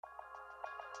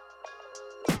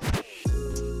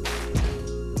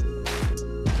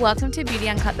Welcome to Beauty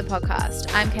Uncut, the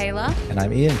podcast. I'm Kayla. And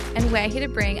I'm Ian. And we're here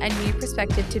to bring a new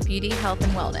perspective to beauty, health,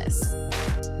 and wellness.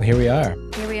 Well, here we are.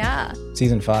 Here we are.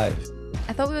 Season 5.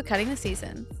 I thought we were cutting the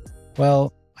season.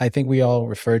 Well, I think we all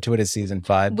refer to it as Season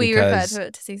 5 We refer because to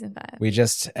it to Season 5. we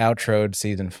just outroed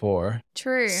Season 4.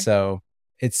 True. So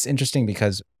it's interesting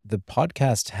because the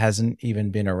podcast hasn't even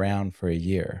been around for a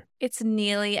year. It's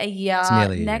nearly a year. It's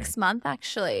nearly a Next year. month,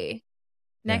 actually.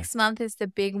 Yeah. Next month is the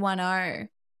big 1-0.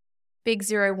 Big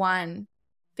 0-1.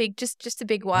 Big, just a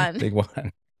big one. Big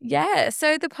one. Yeah.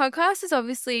 So the podcast has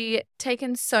obviously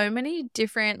taken so many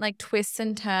different like twists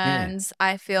and turns,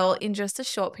 I feel, in just a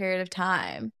short period of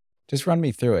time. Just run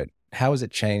me through it. How has it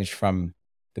changed from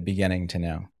the beginning to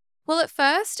now? Well, at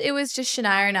first it was just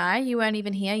Shania and I. You weren't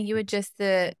even here. You were just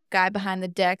the guy behind the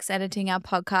decks editing our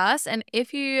podcast. And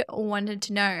if you wanted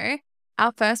to know,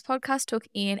 our first podcast took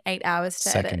Ian 8 hours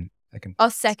to edit.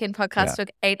 Our second podcast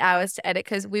took 8 hours to edit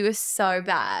because we were so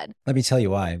bad. Let me tell you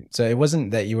why. So it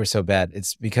wasn't that you were so bad.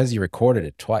 It's because you recorded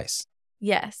it twice.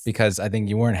 Yes. Because I think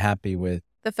you weren't happy with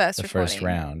the first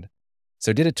round.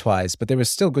 So did it twice, but there was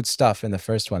still good stuff in the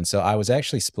first one. So I was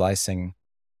actually splicing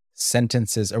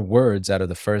sentences or words out of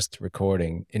the first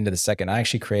recording into the second. I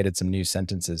actually created some new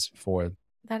sentences for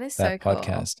that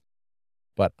podcast.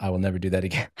 But I will never do that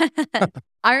again.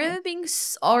 I remember being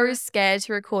so scared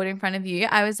to record in front of you.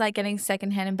 I was like getting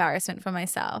secondhand embarrassment for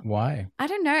myself. Why? I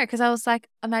don't know. Because I was like,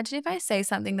 imagine if I say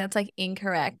something that's like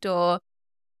incorrect or,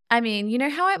 I mean, you know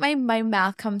how my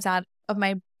mouth comes out of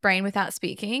my brain without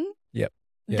speaking? Yep.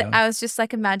 Yeah. I was just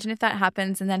like, imagine if that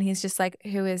happens. And then he's just like,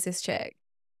 who is this chick?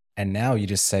 And now you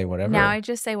just say whatever. Now I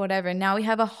just say whatever. Now we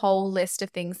have a whole list of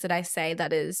things that I say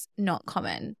that is not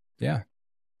common. Yeah.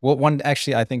 Well,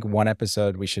 I think one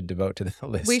episode we should devote to the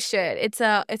list. We should. It's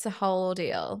a whole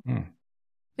ordeal. Mm.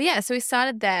 But yeah, so we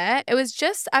started there. It was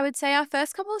just, I would say our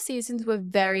first couple of seasons were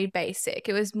very basic.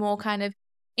 It was more kind of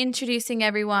introducing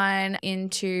everyone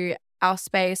into our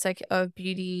space like of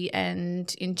beauty and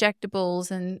injectables.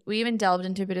 And we even delved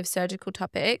into a bit of surgical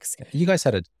topics. You guys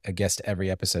had a guest every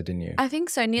episode, didn't you? I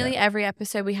think so. Nearly every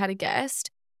episode we had a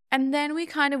guest. And then we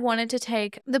kind of wanted to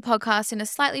take the podcast in a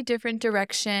slightly different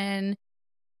direction.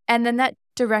 And then that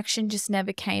direction just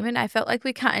never came. And I felt like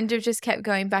we kind of just kept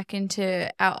going back into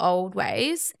our old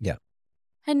ways. Yeah.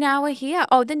 And now we're here.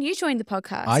 Oh, then you joined the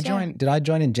podcast. Did I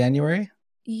join in January?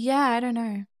 Yeah, I don't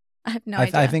know. I have no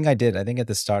idea. I think I did. I think at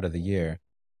the start of the year.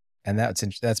 And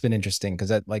that's been interesting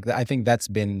because I think that's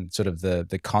been sort of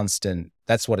the constant,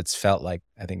 that's what it's felt like.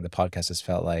 I think the podcast has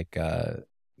felt like the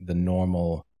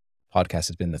normal podcast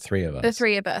has been the three of us. The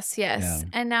three of us, yes. Yeah.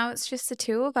 And now it's just the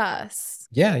two of us.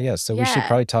 Yeah. So we should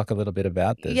probably talk a little bit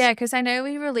about this. Yeah, because I know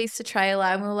we released a trailer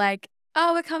and we were like,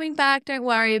 oh, we're coming back, don't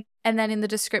worry. And then in the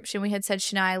description we had said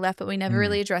Shania left, but we never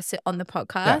really addressed it on the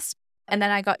podcast. Yeah. And then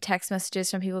I got text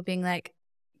messages from people being like,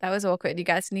 that was awkward. You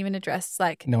guys didn't even address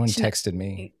like. No one texted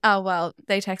me. Oh, well,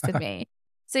 they texted me.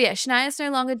 So yeah, Shania's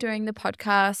no longer doing the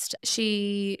podcast.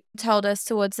 She told us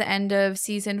towards the end of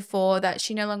season 4 that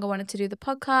she no longer wanted to do the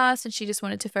podcast and she just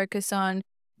wanted to focus on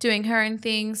doing her own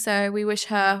thing. So we wish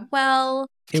her well.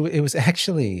 It was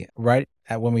actually right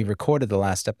at when we recorded the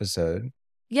last episode.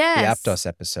 Yes. The Aptos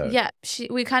episode. Yeah.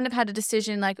 We kind of had a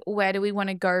decision like, where do we want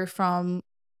to go from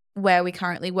where we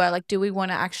currently were? Like, do we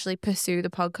want to actually pursue the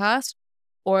podcast?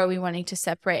 Or are we wanting to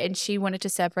separate? And she wanted to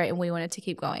separate and we wanted to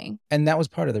keep going. And that was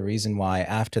part of the reason why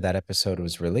after that episode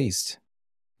was released,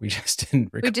 we just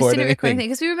didn't record anything.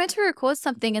 Because we were meant to record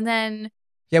something and then...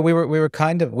 Yeah, we were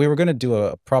going to do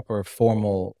a proper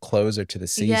formal closer to the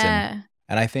season. Yeah.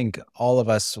 And I think all of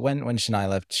us, when Shania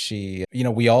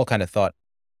left, we all kind of thought,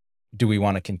 do we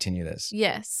want to continue this?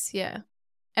 Yes, yeah.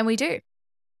 And we do.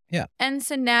 Yeah. And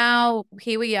so now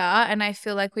here we are and I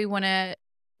feel like we want to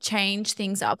change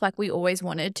things up like we always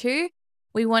wanted to.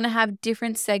 We want to have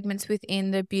different segments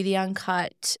within the Beauty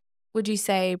Uncut, would you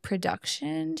say,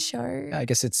 production show? I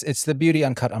guess it's the Beauty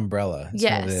Uncut umbrella. It's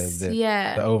yes.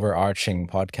 The overarching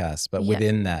podcast. But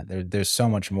within that, there's so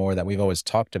much more that we've always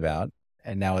talked about.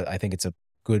 And now I think it's a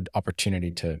good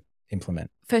opportunity to implement.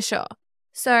 For sure.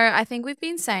 So I think we've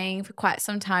been saying for quite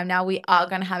some time now we are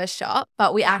going to have a shop,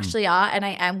 but we actually are, and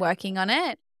I am working on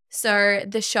it. So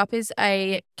the shop is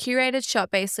a curated shop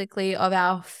basically of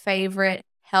our favorite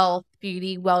health,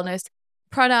 beauty, wellness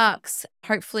products.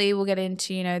 Hopefully we'll get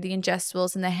into, the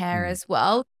ingestibles and the hair as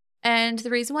well. And the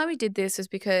reason why we did this was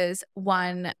because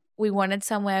one, we wanted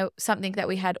something that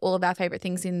we had all of our favorite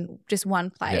things in just one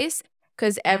place.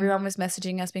 Because everyone was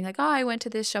messaging us being like, oh, I went to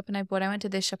this shop and I went to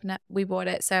this shop and we bought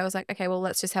it. So I was like, okay, well,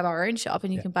 let's just have our own shop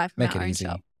and you can buy from our own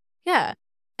shop. Yeah.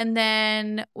 And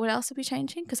then what else are we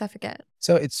changing? Because I forget.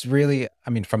 So it's really, I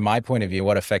mean, from my point of view,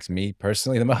 what affects me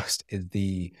personally the most is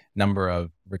the number of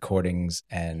recordings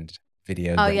and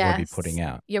videos that we'll be putting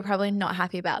out. You're probably not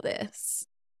happy about this.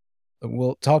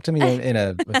 Well, talk to me in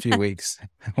a few weeks.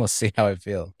 We'll see how I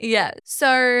feel. Yeah.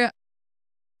 So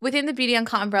within the Beauty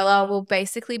Uncut umbrella, we'll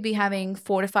basically be having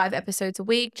 4 to 5 episodes a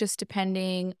week, just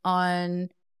depending on.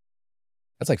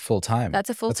 That's like full time. That's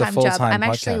a full-time job. I'm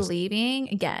actually leaving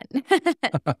again.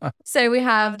 So we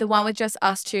have the one with just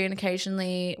us two, and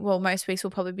occasionally, well, most weeks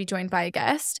we'll probably be joined by a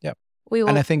guest. Yep.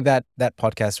 And I think that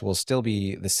podcast will still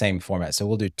be the same format. So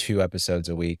we'll do 2 episodes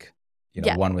a week,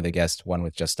 one with a guest, one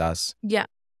with just us. Yeah.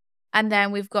 And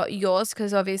then we've got yours,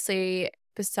 because obviously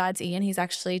besides Ian, he's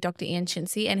actually Dr. Ian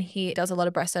Chinsey, and he does a lot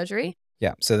of breast surgery.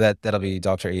 Yeah. So that'll be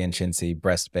Dr. Ian Chinsey,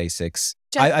 breast basics.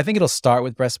 I think it'll start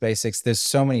with breast basics. There's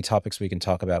so many topics we can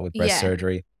talk about with breast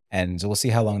surgery, and we'll see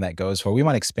how long that goes for. We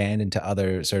might expand into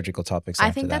other surgical topics.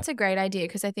 I think that's a great idea,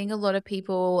 because I think a lot of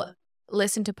people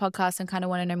listen to podcasts and kind of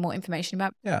want to know more information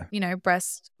about,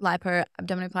 breast, lipo,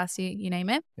 abdominoplasty, you name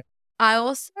it. Yeah. I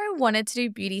also wanted to do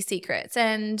beauty secrets,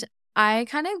 and I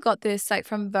kind of got this like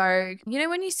from Vogue. You know,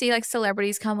 when you see like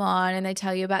celebrities come on and they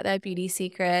tell you about their beauty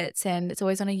secrets, and it's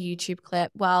always on a YouTube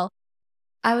clip. Well,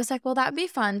 I was like, well, that'd be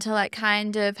fun to like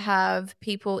kind of have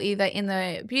people either in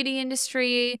the beauty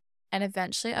industry, and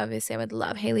eventually, obviously, I would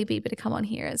love Hailey Bieber to come on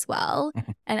here as well.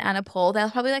 And Anna Paul. They're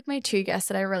probably like my 2 guests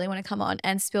that I really want to come on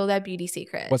and spill their beauty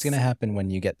secrets. What's going to happen when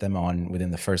you get them on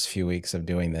within the first few weeks of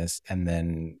doing this? And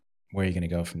then where are you going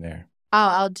to go from there? Oh,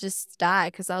 I'll just die,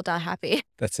 because I'll die happy.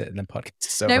 That's it. And then podcast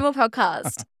is over. No more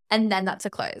podcast. And then that's a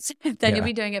close. Then you'll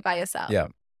be doing it by yourself. Yeah.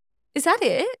 Is that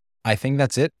it? I think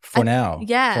that's it for now.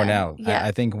 Yeah. For now. Yeah.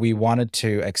 I think we wanted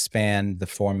to expand the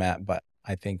format, but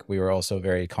I think we were also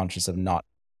very conscious of not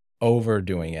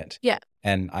overdoing it. Yeah.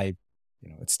 And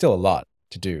it's still a lot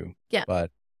to do. Yeah.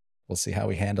 But we'll see how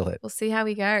we handle it. We'll see how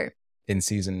we go. In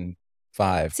season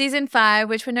 5. Season 5,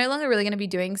 which we're no longer really going to be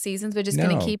doing seasons. We're just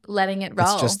going to keep letting it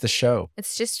roll. It's just the show.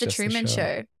 It's just the Truman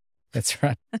Show. That's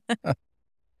right.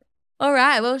 All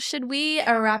right. Well, should we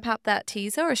wrap up that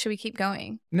teaser, or should we keep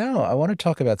going? No, I want to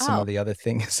talk about some of the other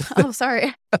things. Oh,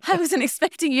 sorry. I wasn't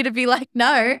expecting you to be like,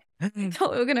 no. I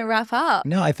thought we were going to wrap up.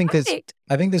 No, I think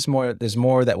there's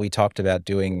more that we talked about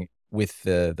doing with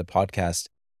the podcast.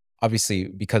 Obviously,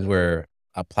 because we're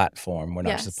a platform, we're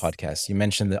not just a podcast. You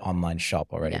mentioned the online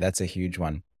shop already. Yeah. That's a huge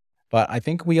one. But I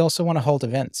think we also want to hold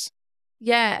events.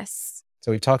 Yes.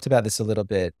 So we've talked about this a little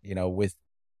bit, with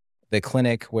the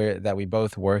clinic that we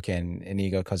both work in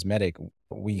Ego Cosmetic.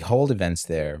 We hold events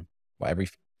there every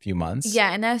few months.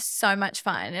 Yeah, and they're so much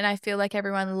fun. And I feel like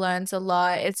everyone learns a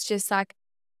lot. It's just like,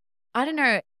 I don't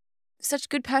know, such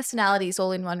good personalities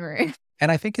all in one room. And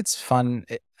I think it's fun.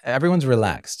 Everyone's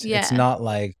relaxed. Yeah. It's not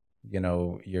like,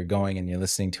 you're going and you're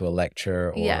listening to a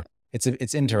lecture, or it's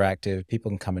interactive. People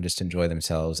can come and just enjoy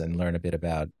themselves and learn a bit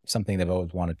about something they've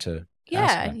always wanted to.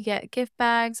 Yeah, you get gift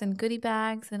bags and goodie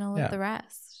bags and all of the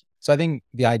rest. So I think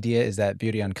the idea is that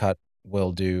Beauty Uncut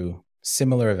will do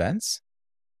similar events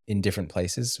in different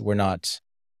places. We're not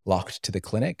locked to the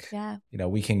clinic. Yeah.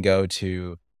 We can go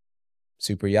to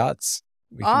super yachts.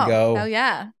 We can go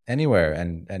anywhere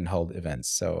and hold events.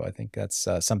 So I think that's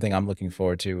something I'm looking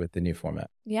forward to with the new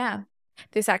format. Yeah.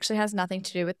 This actually has nothing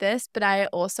to do with this, but I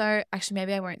also,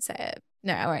 maybe I won't say it.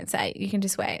 No, I won't say it. You can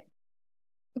just wait.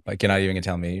 Like, you're not even going to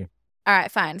tell me? All right,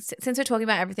 fine. Since we're talking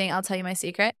about everything, I'll tell you my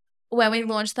secret. When we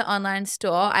launched the online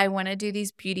store, I want to do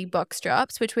these beauty box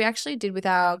drops, which we actually did with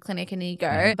our clinic in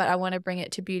Ego, but I want to bring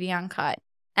it to Beauty Uncut.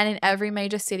 And in every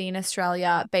major city in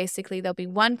Australia, basically there'll be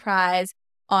one prize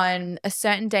on a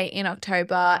certain date in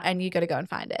October, and you got to go and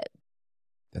find it.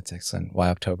 That's excellent. Why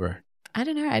October? I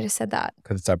don't know. I just said that.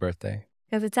 Because it's our birthday.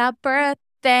 Because it's our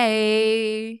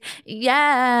birthday.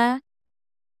 Yeah.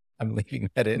 I'm leaving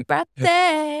that in.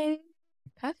 Birthday.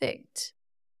 Perfect.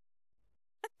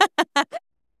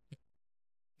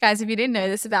 Guys, if you didn't know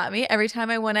this about me, every time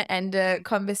I want to end a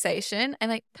conversation, I'm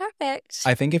like, perfect.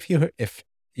 I think if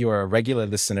you are a regular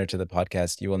listener to the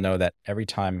podcast, you will know that every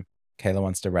time Kayla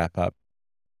wants to wrap up,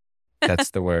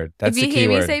 that's the word. That's the key word. If you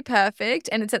hear me say perfect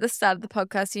and it's at the start of the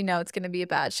podcast, you know it's going to be a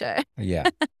bad show. Yeah.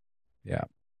 Yeah.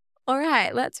 All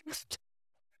right, let's.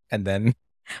 And then,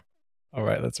 all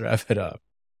right, let's wrap it up.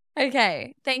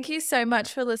 Okay. Thank you so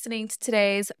much for listening to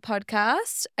today's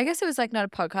podcast. I guess it was like not a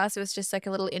podcast. It was just like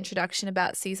a little introduction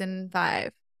about season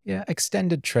 5. Yeah.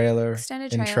 Extended trailer.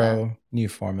 Intro, new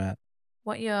format.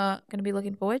 What you're going to be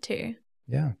looking forward to.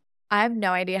 Yeah. I have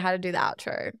no idea how to do the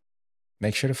outro.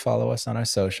 Make sure to follow us on our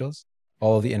socials.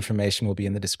 All of the information will be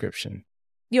in the description.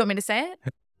 You want me to say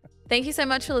it? Thank you so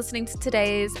much for listening to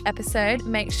today's episode.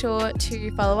 Make sure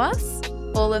to follow us.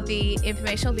 All of the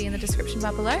information will be in the description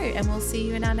bar below, and we'll see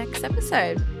you in our next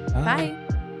episode. Bye.